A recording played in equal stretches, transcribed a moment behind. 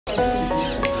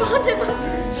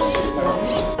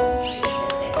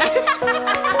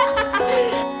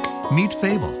Meet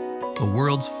Fable, the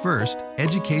world's first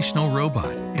educational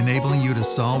robot, enabling you to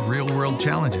solve real-world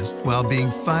challenges while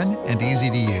being fun and easy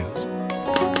to use.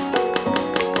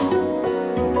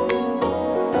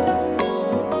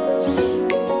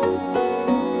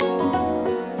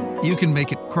 You can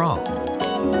make it crawl,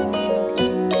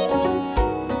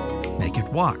 make it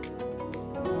walk,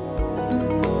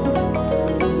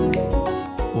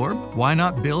 or why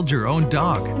not build your own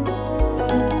dog?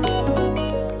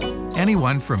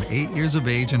 Anyone from 8 years of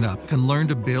age and up can learn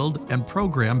to build and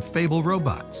program Fable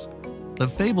robots. The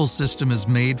Fable system is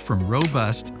made from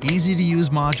robust, easy-to-use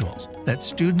modules that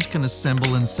students can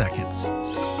assemble in seconds.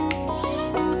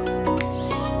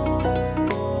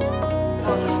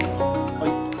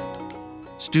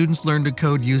 Students learn to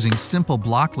code using simple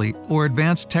Blockly or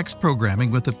advanced text programming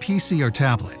with a PC or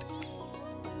tablet.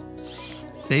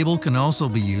 Fable can also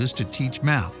be used to teach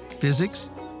math, physics,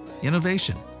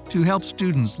 innovation, to help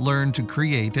students learn to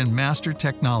create and master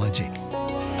technology.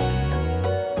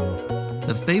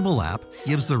 The Fable app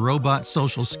gives the robot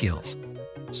social skills,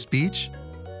 speech,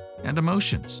 and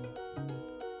emotions.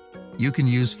 You can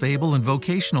use Fable in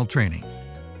vocational training,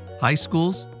 high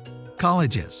schools,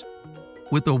 colleges.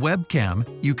 With a webcam,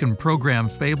 you can program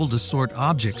Fable to sort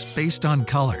objects based on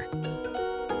color.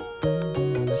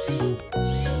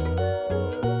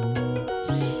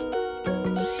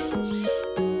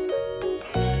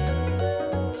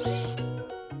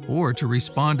 Or to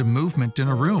respond to movement in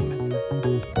a room.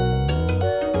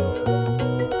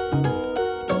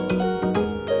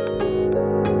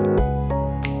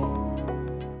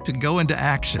 To go into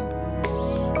action.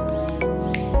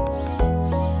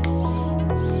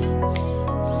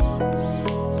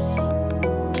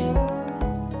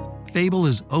 Fable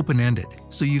is open-ended,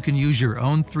 so you can use your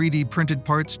own 3D printed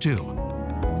parts too.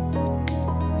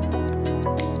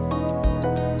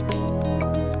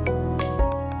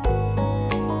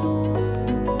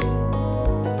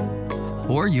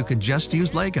 Or you could just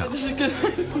use Lego. This is good.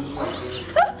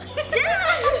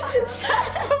 Yeah! Shut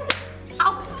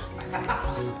up!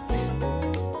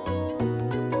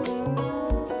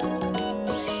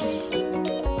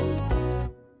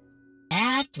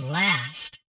 At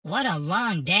last. What a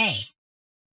long day.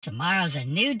 Tomorrow's a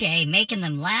new day making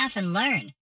them laugh and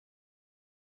learn.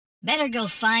 Better go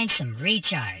find some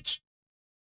recharge.